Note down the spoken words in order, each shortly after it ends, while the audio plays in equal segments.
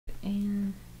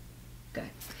Okay.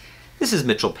 This is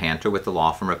Mitch Panter with the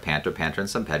law firm of Panter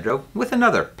Sampedro with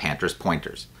another Panter's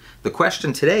Pointers. The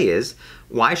question today is,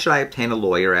 why should I obtain a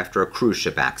lawyer after a cruise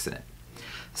ship accident?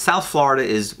 South Florida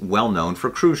is well known for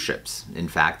cruise ships. In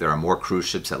fact, there are more cruise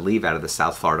ships that leave out of the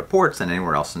South Florida ports than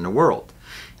anywhere else in the world.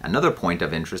 Another point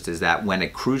of interest is that when a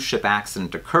cruise ship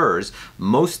accident occurs,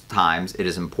 most times it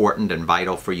is important and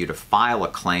vital for you to file a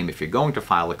claim, if you're going to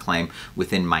file a claim,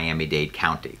 within Miami-Dade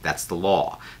County. That's the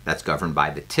law. That's governed by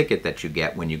the ticket that you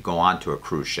get when you go onto a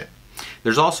cruise ship.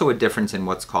 There's also a difference in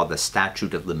what's called the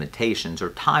Statute of Limitations or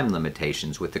time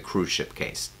limitations with the cruise ship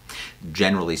case.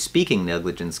 Generally speaking,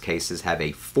 negligence cases have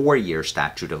a 4-year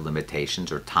statute of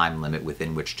limitations or time limit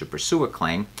within which to pursue a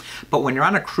claim, but when you're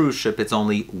on a cruise ship, it's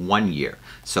only 1 year.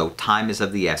 So time is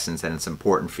of the essence, and it's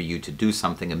important for you to do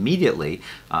something immediately,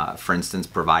 for instance,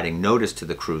 providing notice to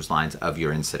the cruise lines of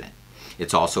your incident.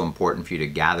 It's also important for you to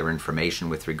gather information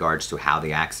with regards to how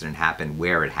the accident happened,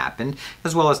 where it happened,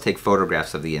 as well as take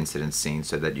photographs of the incident scene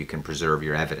so that you can preserve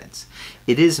your evidence.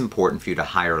 It is important for you to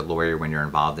hire a lawyer when you're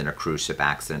involved in a cruise ship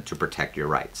accident to protect your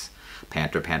rights.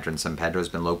 Panter Sampedro has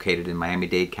been located in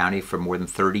Miami-Dade County for more than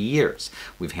 30 years.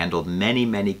 We've handled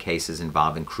many cases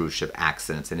involving cruise ship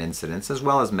accidents and incidents, as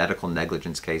well as medical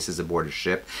negligence cases aboard a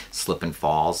ship, slip and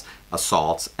falls,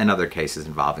 assaults, and other cases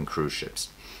involving cruise ships.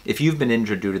 If you've been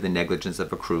injured due to the negligence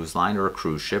of a cruise line or a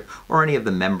cruise ship, or any of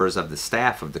the members of the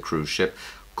staff of the cruise ship,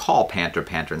 call Panter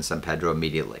Sampedro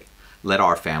immediately. Let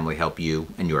our family help you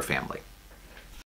and your family.